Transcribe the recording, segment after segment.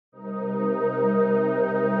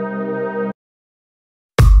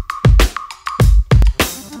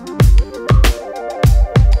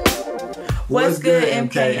What's good,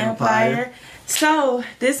 MK Empire? So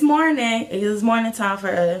this morning, it is morning time for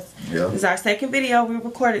us. Yeah. This is our second video we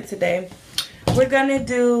recorded today. We're gonna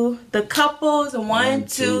do the couples 1,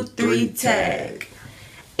 2, 3 tag.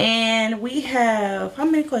 And we have how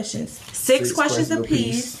many questions? Six questions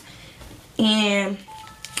apiece. And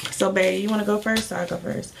so baby, you wanna go first or I go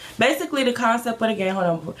first? Basically the concept of the game, hold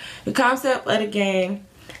on. The concept of the game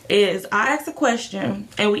is I ask a question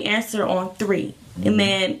and we answer on 3. And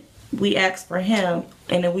then we ask for him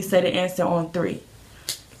and then we say the answer on 3.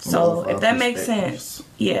 So if that makes sense,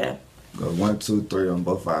 yeah. Go 1, 2, 3 on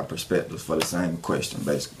both our perspectives for the same question,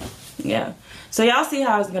 basically. Yeah. So y'all see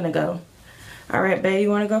how it's gonna go. All right, babe, you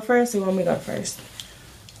want to go first or you want me to go first?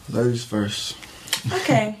 Ladies first.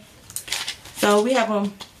 Okay. So we have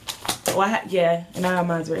them. Yeah, and I have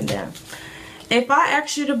mine written down. If I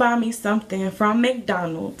asked you to buy me something from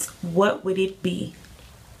McDonald's, what would it be?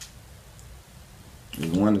 Is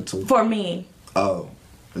 1 or 2? For me. Oh,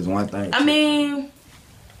 there's one thing. I mean,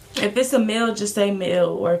 if it's a meal, just say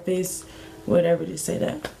meal, or if it's whatever, just say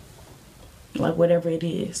that. Like whatever it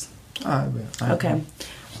is. All right, man. Okay.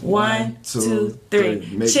 1, 2,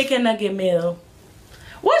 3. Chicken nugget meal.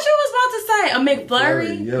 What you was about to say? A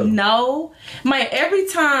McFlurry? Yeah. No. Every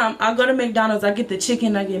time I go to McDonald's, I get the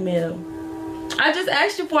chicken nugget meal. I just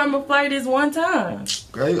asked you for a McFlurry this one time.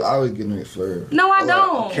 Girl, you always get a McFlurry. No, I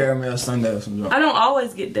don't. A caramel sundae or something. I don't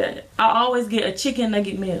always get that. I always get a chicken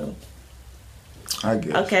nugget meal. I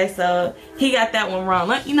guess. Okay, so he got that one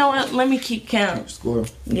wrong. You know what? Let me keep count. Score.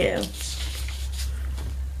 Yeah.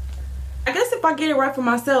 I guess if I get it right for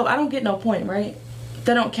myself, I don't get no point, right?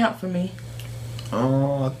 That don't count for me. I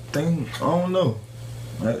don't know,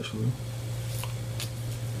 actually.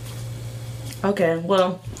 Okay,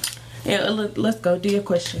 well, yeah, let's go. Do your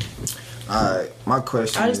question. Alright, my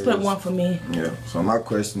question I just put 1 for me. Yeah, so my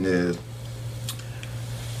question is...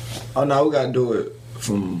 Oh, no, we got to do it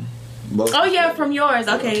from both. Oh, yeah, from yours.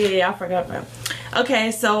 Okay, yeah, I forgot about it.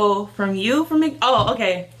 Okay, so from you, from me. Oh,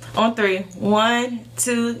 okay. On 3. 1,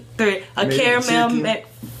 2, 3. A caramel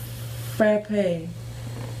frappe.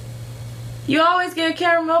 You always get a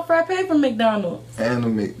caramel frappe from McDonald's. And the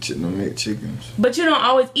McChickens. But you don't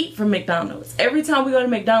always eat from McDonald's. Every time we go to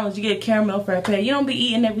McDonald's, you get a caramel frappe. You don't be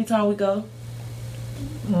eating every time we go.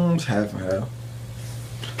 It's half and half.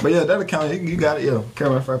 But yeah, that'll count. You got it, yeah.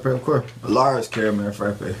 Caramel frappe, of course. A large caramel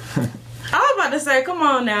frappe. I was about to say, come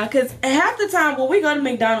on now. Because half the time when we go to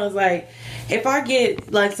McDonald's, like, if I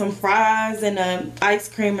get like some fries and ice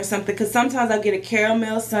cream or something, because sometimes I get a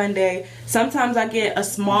caramel sundae, sometimes I get a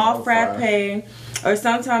small frappe, or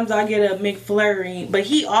sometimes I get a McFlurry, but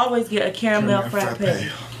he always get a caramel frappe.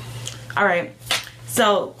 All right.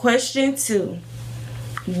 So question 2: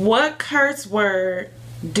 what curse word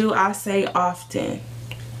do I say often?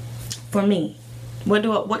 For me,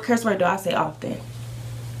 what curse word do I say often?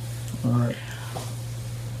 All right.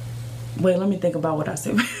 Wait, let me think about what I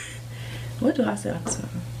say. What do I say often?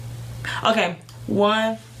 Okay,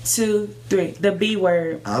 1, 2, 3. The B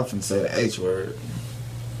word. I often say the H word.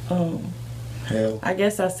 Hell. I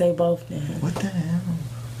guess I say both then. What the hell?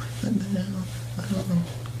 What the hell? I don't know.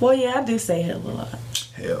 Well, yeah, I do say hell a lot.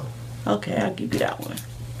 Hell. Okay, I'll give you that one.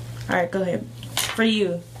 All right, go ahead. For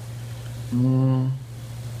you.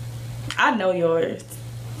 I know yours.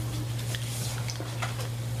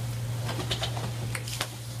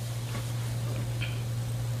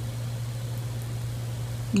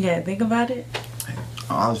 Yeah, think about it.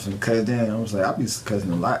 I was finna cut it down. I was like, I be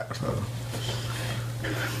cussing a lot. So.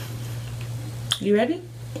 You ready?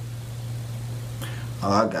 Oh,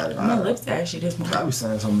 I got it. My lips ashy this morning. I be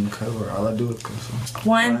saying something in the cover. All I do is cuss.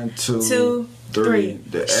 1, 2, 3.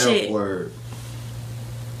 The Shit. F word.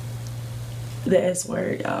 The S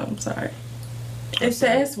word, y'all. I'm sorry. It's the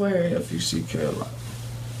S word. F-U-C-K a lot.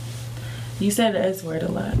 You said the S word a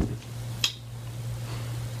lot.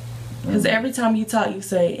 Because every time you talk, you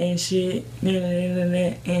say, and shit,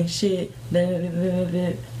 and shit,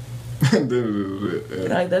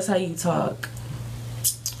 like, that's how you talk.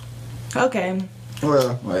 Okay.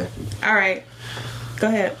 Well, wait. All right. Go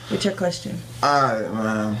ahead with your question. All right,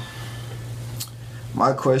 man.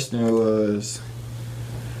 My question was,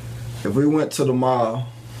 if we went to the mall,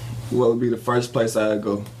 what would be the first place I'd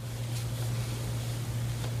go?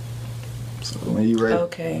 So, when you ready?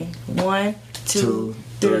 Okay. 1, 2,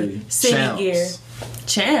 3. City Champs. Gear.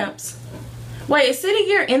 Champs? Wait, is City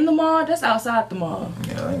Gear in the mall? That's outside the mall.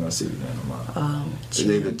 Yeah, I ain't gonna see you in the mall. It's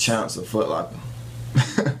Champs. either Champs or Foot Locker.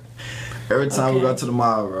 Every time we go to the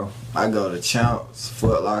mall, bro, I go to Champs,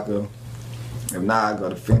 Foot Locker. If not, I go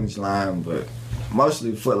to Finish Line, but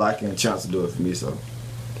mostly Foot Locker and Champs do it for me, so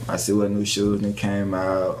I see what new shoes that came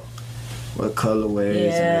out. what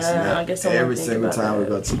colorways and this and that. I guess I every single time we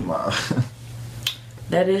go to the mall.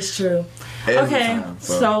 That is true. Every time,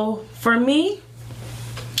 so for me,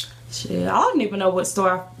 shit, I don't even know what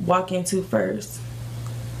store I walk into first.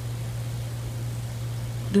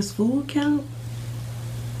 Does food count?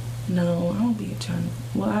 No, I don't be trying to.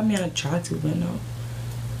 Well, I mean, I try to, but no.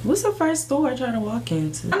 What's the first store I try to walk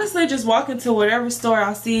into? Honestly, just walk into whatever store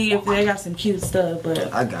I see if they got some cute stuff.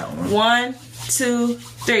 But I got one. 1, 2,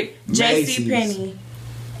 3. JCPenney.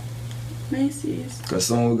 Macy's. Cause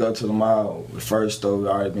soon we go to the mall, the first store we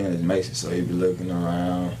already been is Macy's, so you be looking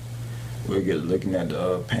around. We'll get looking at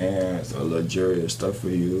the pants or little jewelry or stuff for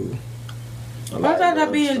you. Why gotta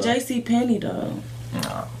be in JCPenney though?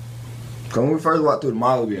 Nah. Cause when we first walked through the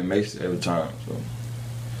mall, we be in Macy's every time. So.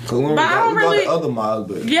 Cause when we go to other malls,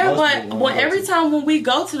 but yeah, but every time when we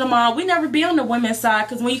go to the mall, we never be on the women's side.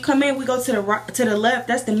 Cause when you come in, we go to the left.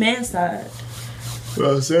 That's the men's side.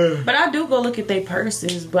 Well, I'm saying. But I do go look at their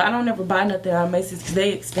purses, but I don't ever buy nothing on Macy's because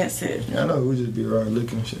they expensive. Yeah, I know. We just be around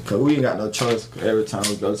looking and shit. Cause we ain't got no choice. Cause every time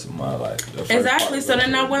we go to the mall, like exactly. So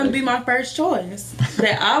then that wouldn't be my first choice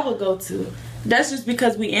that I would go to. That's just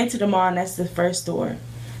because we enter the mall and that's the first store.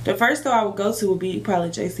 The first store I would go to would be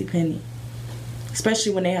probably JCPenney,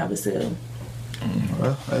 especially when they have a sale.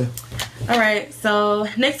 Well, hey. All right. So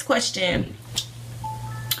next question.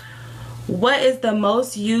 What is the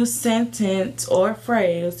most used sentence or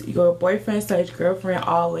phrase your boyfriend / girlfriend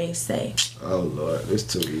always say? Oh Lord, it's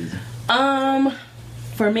too easy.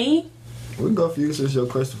 For me, we can go for you since your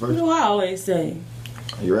question first. What do I always say?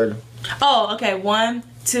 Are you ready? Oh, okay. 1,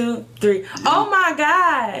 2, 3. Oh my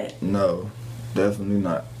God. No, definitely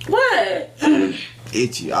not. What?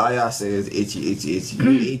 Itchy. All y'all say is itchy, itchy, itchy.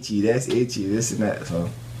 You itchy. That's itchy. This and that. So.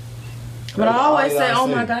 But I always say, oh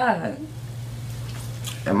my God.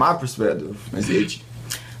 In my perspective, it's itchy.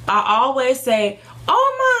 I always say,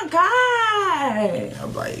 oh my God.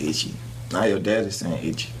 I'm like itchy. Now your dad is saying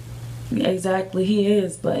itchy. Exactly, he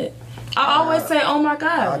is, but I always say, oh my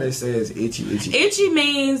God. All they say is itchy, itchy. Itchy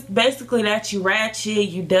means basically that you ratchet,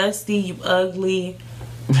 you dusty, you ugly,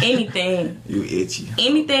 anything. You itchy.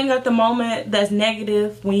 Anything at the moment that's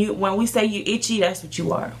negative, when we say you itchy, that's what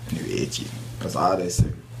you are. You itchy. That's all they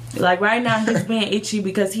say. Like right now, he's being itchy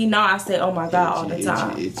because he know I say, "Oh my God," all the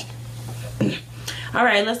time. Itchy. All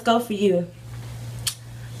right, let's go for you.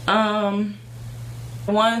 1,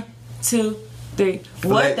 2, 3.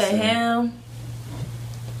 Flexing. What the hell?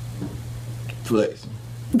 Flexing.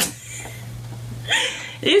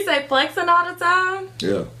 You say flexing all the time?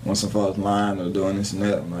 Yeah. Once I'm falling lying or doing this and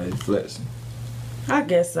that, I'm like flexing. I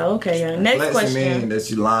guess so. Okay, yeah. Next flexing question. Mean that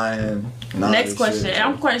you lying. Next question. Shit.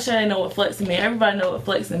 I'm quite sure they know what flexing mean. Everybody know what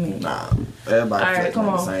flexing mean. Nah, everybody all flexing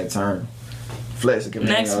at the same term. Flexing can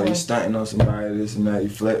mean you stunting on somebody, this and that. You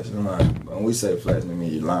flexing. Like, when we say flexing, it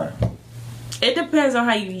mean you lying. It depends on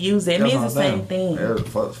how you use it. It means the same thing. Every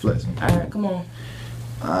fuck's flexing. All right, come on.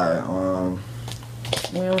 All right.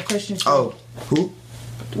 We're on question 3. Oh, who?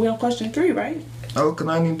 We're on question 3, right? Oh, can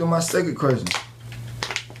I even do my second question?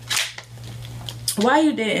 Why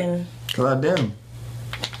you didn't? Cause I didn't.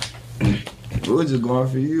 We were just going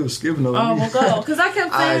for you, skipping over me. Oh, well go. Cause I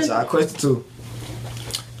kept saying. Alright, so question 2.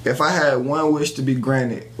 If I had one wish to be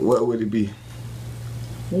granted, what would it be?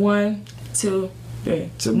 1, 2,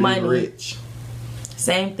 3. To be money. Rich.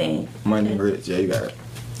 Same thing. Money, rich. Yeah, you got it.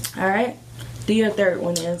 All right. Do your third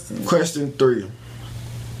one, answer. Question 3.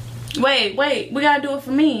 Wait. We gotta do it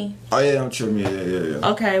for me. Oh yeah, I'm tripping. Yeah.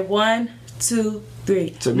 Okay. 1, 2, 3.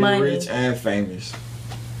 To be money. Rich and famous.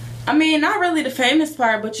 I mean, not really the famous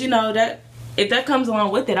part, but you know that if that comes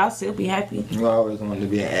along with it, I'll still be happy. You always wanted to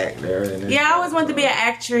be an actor. Yeah, I always wanted to be an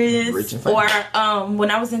actress. Rich and famous. Or when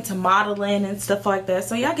I was into modeling and stuff like that.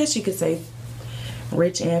 So yeah, I guess you could say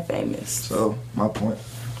rich and famous. So my point.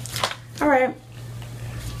 All right.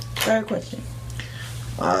 Third question.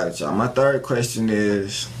 Alright, y'all. My third question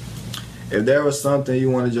is, if there was something you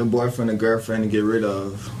wanted your boyfriend or girlfriend to get rid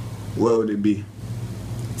of, what would it be?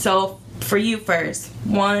 So for you first.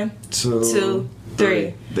 1, 2,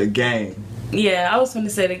 3. The game. Yeah, I was gonna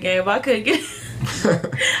say the game, but I couldn't get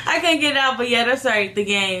I couldn't get it out, but yeah, that's right, the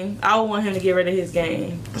game. I would want him to get rid of his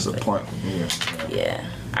game. That's a point. Yeah.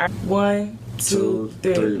 All right. 1, 2,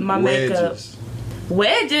 3. My wedges. makeup.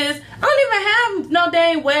 Wedges? I don't even have no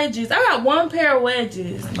dang wedges. I got 1 pair of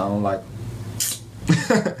wedges. I don't like them.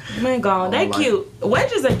 Man, gone. They cute.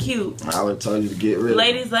 Wedges are cute. I would have told you to get rid of them.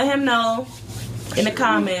 Ladies, let him know in the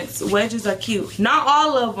comments. Wedges are cute. Not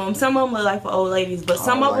all of them. Some of them look like for old ladies, but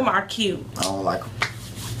some of them are cute. I don't like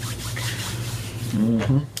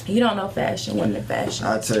them. You don't know fashion when the fashion.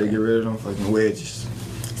 I tell you, get rid of them fucking wedges.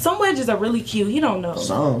 Some wedges are really cute. You don't know.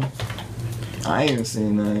 Some. I ain't even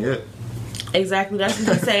seen none yet. Exactly, that's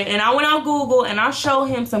what he said. And I went on Google and I showed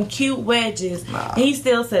him some cute wedges. Nah. He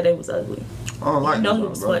still said it was ugly. I don't like No, them, he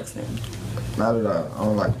was bro. flexing. Not at all. I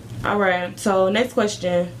don't like them. Alright, so next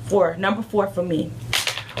question, number 4 for me.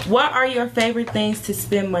 What are your favorite things to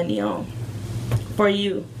spend money on? For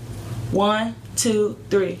you. 1, 2,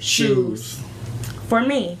 3. Shoes. For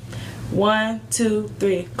me. 1, 2,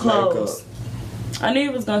 3. Clothes. Makeup. I knew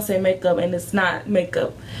you was gonna say makeup, and it's not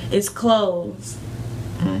makeup. It's clothes.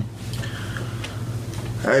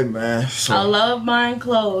 Hey man, so I love buying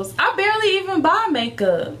clothes. I barely even buy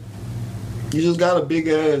makeup. you just got a big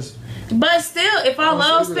ass But still, if I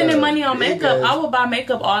love spending money on big makeup, ass I will buy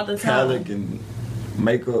makeup all the time. palette and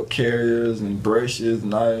makeup carriers and brushes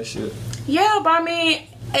and all that shit. Yeah, but I mean,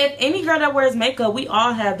 if any girl that wears makeup, we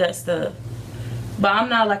all have that stuff. But I'm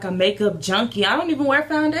not like a makeup junkie. I don't even wear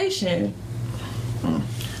foundation.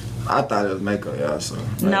 I thought it was makeup, yeah. So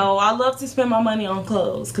No, I love to spend my money on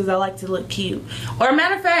clothes because I like to look cute. Or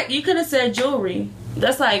matter of fact, you could have said jewelry.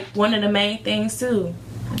 That's like one of the main things too.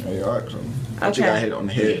 Yeah, you alright. So. But you got hit on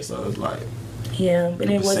the head, so it's like. Yeah, but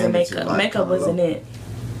it wasn't makeup. Like Makeup wasn't it.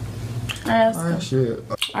 Alright, alright, shit.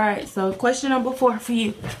 Alright, so question number 4 for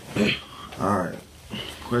you. Alright.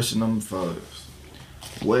 Question number 4 is,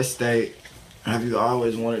 what state have you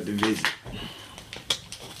always wanted to visit?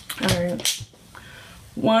 Alright.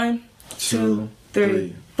 1, 2, 2,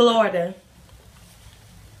 3. Florida.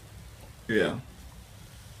 Yeah.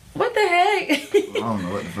 What the heck? I don't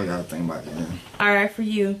know what the fuck I was thinking about that. Alright, for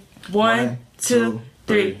you. 1, 2,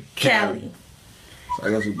 3. Cali. So I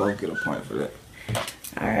guess we both get a point for that.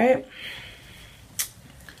 Alright.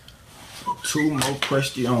 2 more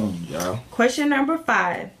questions, y'all. Question number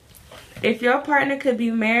 5. If your partner could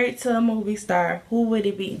be married to a movie star, who would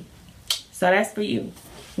it be? So that's for you.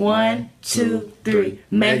 1, 2, 3.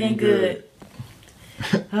 Megan Good.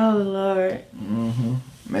 Oh Lord.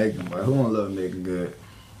 Megan, boy, who don't love Megan Good?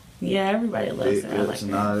 Yeah, everybody loves Big her. I like lips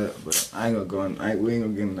and her. all that, but I ain't gonna go in. We ain't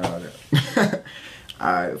gonna get into all that.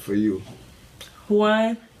 Alright, for you.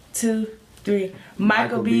 1, 2, 3.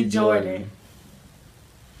 Michael B. Jordan.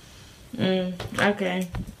 Okay.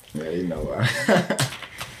 Yeah, you know why.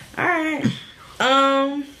 Alright.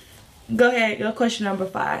 Go ahead. Your question number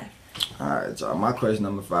 5. Alright, y'all. My question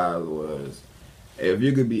number 5 was, if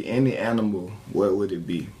you could be any animal, what would it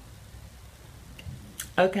be?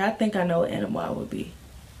 Okay, I think I know what animal I would be.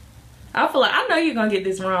 I feel like I know you're gonna get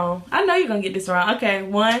this wrong. Okay,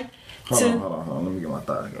 1, 2. Hold on. Let me get my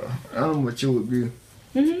thoughts go. I don't know what you would be.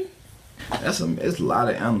 It's a lot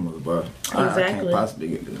of animals, bro. I can't Exactly. possibly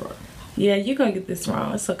get this right. Yeah, you're gonna get this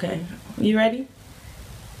wrong. It's okay. You ready?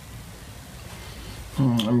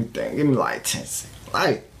 Let me think. Give me like 10 seconds.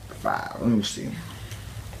 Like 5. Let me see.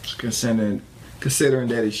 Considering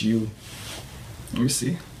that it's you. Let me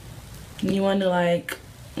see. You want to like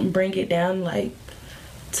bring it down like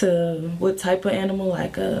to what type of animal,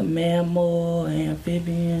 like a mammal,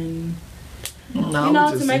 amphibian? No, You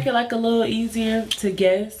know, to make it like a little easier to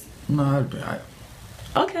guess. No, I'd be alright.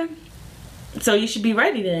 Okay. So you should be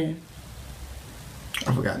ready then.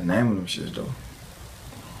 I forgot the name of them shits though.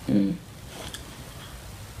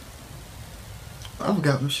 I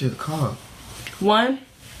forgot what shit called. 1,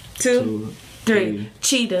 2, 2, 3.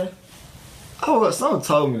 Cheetah. Oh, well, someone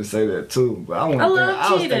told me to say that too, but I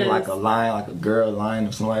was thinking like a lion, like a girl lion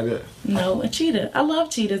or something like that. No, a cheetah. I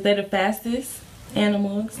love cheetahs. They're the fastest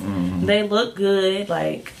animals. They look good.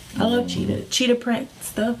 Like, I love cheetah. Cheetah print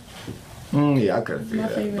stuff. Yeah, I couldn't figure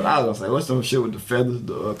that. favorite. But I was gonna say, what's some shit with the feathers,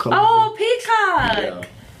 the color? Oh, peacock. Yeah,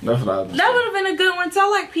 that's what I was gonna That say. would have been a good one. So I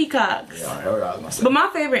like peacocks. Yeah, that's what I was gonna say. But my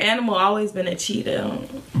favorite animal always been a cheetah.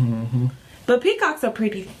 But peacocks are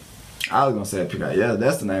pretty. I was gonna say a peacock. Yeah,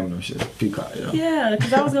 that's the name of them shit. Peacock, yeah. Yeah,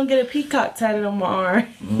 because I was going to get a peacock tatted on my arm.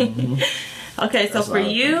 Okay, so That's for what I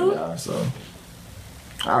was you, thinking, yeah, so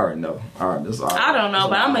I already know. Alright, this is all. I don't know,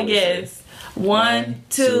 but I'm going to guess. 1,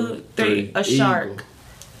 2, 3. A shark.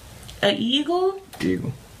 An eagle?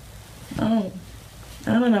 Eagle. Oh.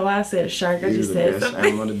 I don't know why I said a shark. I Eagle's just the said best something.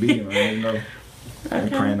 animal to be, man. You know. I'm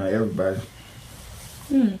praying on everybody.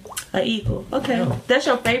 An eagle. Okay. Yeah. That's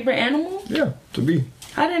your favorite animal? Yeah, to be.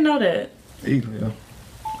 I didn't know that. Eagle, yeah.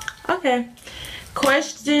 Okay.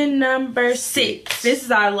 Question number 6. This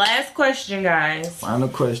is our last question, guys. Final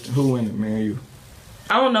question. Who win it, me or you?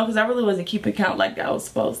 I don't know, because I really wasn't keeping count like I was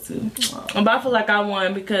supposed to. But I feel like I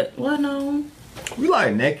won because, well, no. We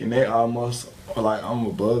like neck and neck almost. Or like I'm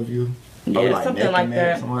above you. Or Yeah, like something neck like and that.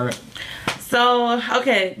 neck, something like that. So,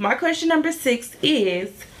 okay, my question number 6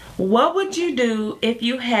 is, what would you do if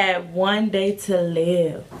you had one day to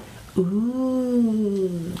live?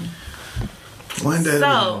 Ooh. One day.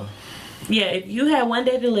 So, yeah, if you had one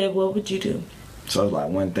day to live, what would you do? So it's like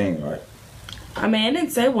one thing, right? I mean, it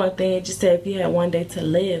didn't say one thing. It just said if you had one day to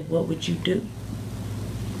live, what would you do?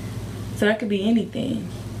 So that could be anything.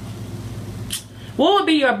 What would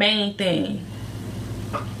be your main thing?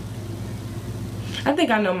 I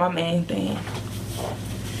think I know my main thing.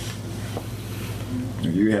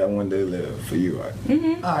 If you had one day to live for you, right?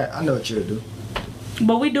 Mm-hmm. All right, I know what you'll do.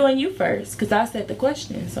 But we doing you first, because I said the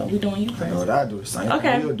question. So we doing you first. I know what I do. The same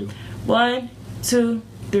Okay. thing you'll do. 1, 2,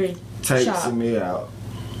 3. Takes me out.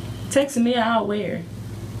 Texting me out where?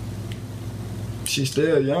 She's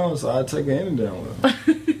still young, so I take her any damn well.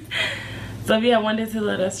 So if you have one day to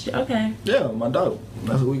live, that's okay. Yeah, my dog.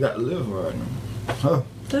 That's what we got to live for right now. Huh.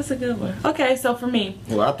 That's a good one. Okay, so for me.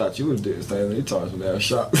 Well, I thought you would do this thing. You told us that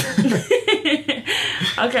shot.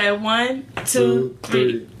 Okay, 1, 2,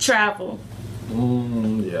 3. Travel.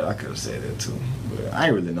 Yeah, I could have said that too. But I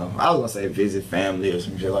ain't really know. I was going to say visit family or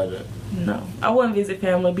some shit like that. No, I wouldn't visit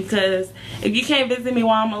family because if you can't visit me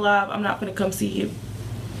while I'm alive, I'm not going to come see you.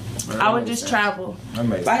 Well, I would just travel. That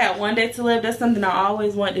makes If I had one day to live, that's something I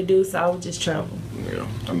always wanted to do, so I would just travel. Yeah,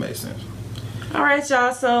 that makes sense. All right,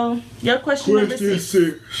 y'all. So your question number 6.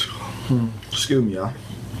 Excuse me, y'all.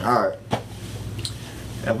 All right.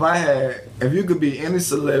 If you could be any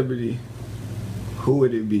celebrity, who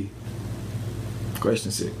would it be?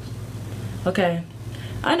 Question 6. Okay,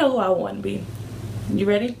 I know who I want to be. You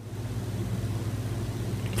ready?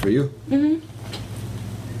 For you?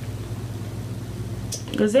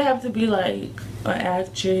 Because they have to be like an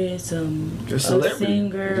actress, a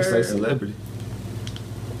singer. Just say celebrity.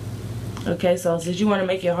 Okay, so since you want to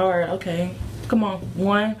make it hard, okay, come on.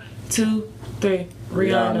 1, 2, 3.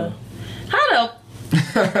 Rihanna. How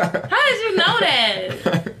did you know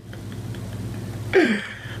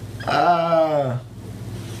that?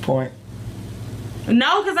 Point.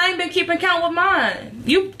 No, because I ain't been keeping count with mine.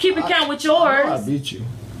 You keeping count with yours.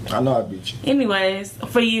 I know I beat you. Anyways,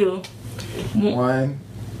 for you. 1.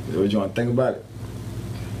 What you want to think about it?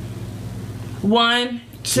 1,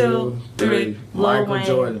 2, 3. Michael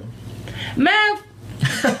Jordan. Man.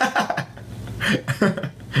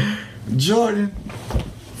 Jordan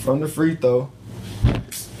from the free throw.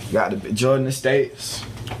 Got the Jordan Estates.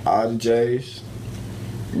 All the J's.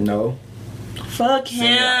 You know. Fuck him.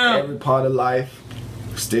 Every part of life.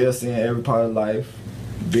 Still seeing every part of life.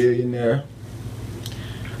 Billionaire.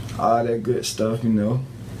 All that good stuff, you know.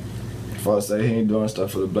 Folks say he ain't doing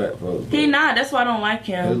stuff for the black folks. He not. That's why I don't like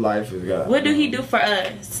him. His life is got. What do he do for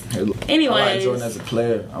us? Anyways. I like Jordan as a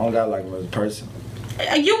player. I don't gotta like him as a person.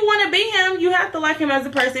 You want to be him, you have to like him as a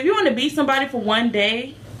person. If you want to be somebody for one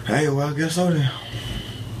day. Hey, well, I guess so then.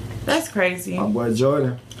 That's crazy. My boy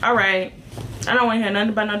Jordan. Alright. I don't want to hear nothing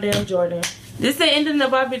about no damn Jordan. This is the ending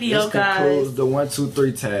of our video, this guys. Concludes the 1, 2,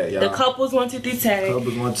 3 tag, y'all. The couples 1, 2, 3 tag.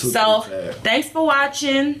 Couples 1, 2, 3 so, tag. thanks for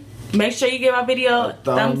watching. Make sure you give our video a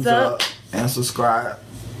thumbs up. And subscribe.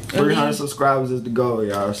 300 subscribers is the goal,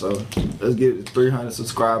 y'all. So, let's get to 300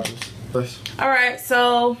 subscribers. Alright,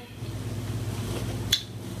 so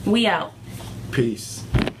we out. Peace.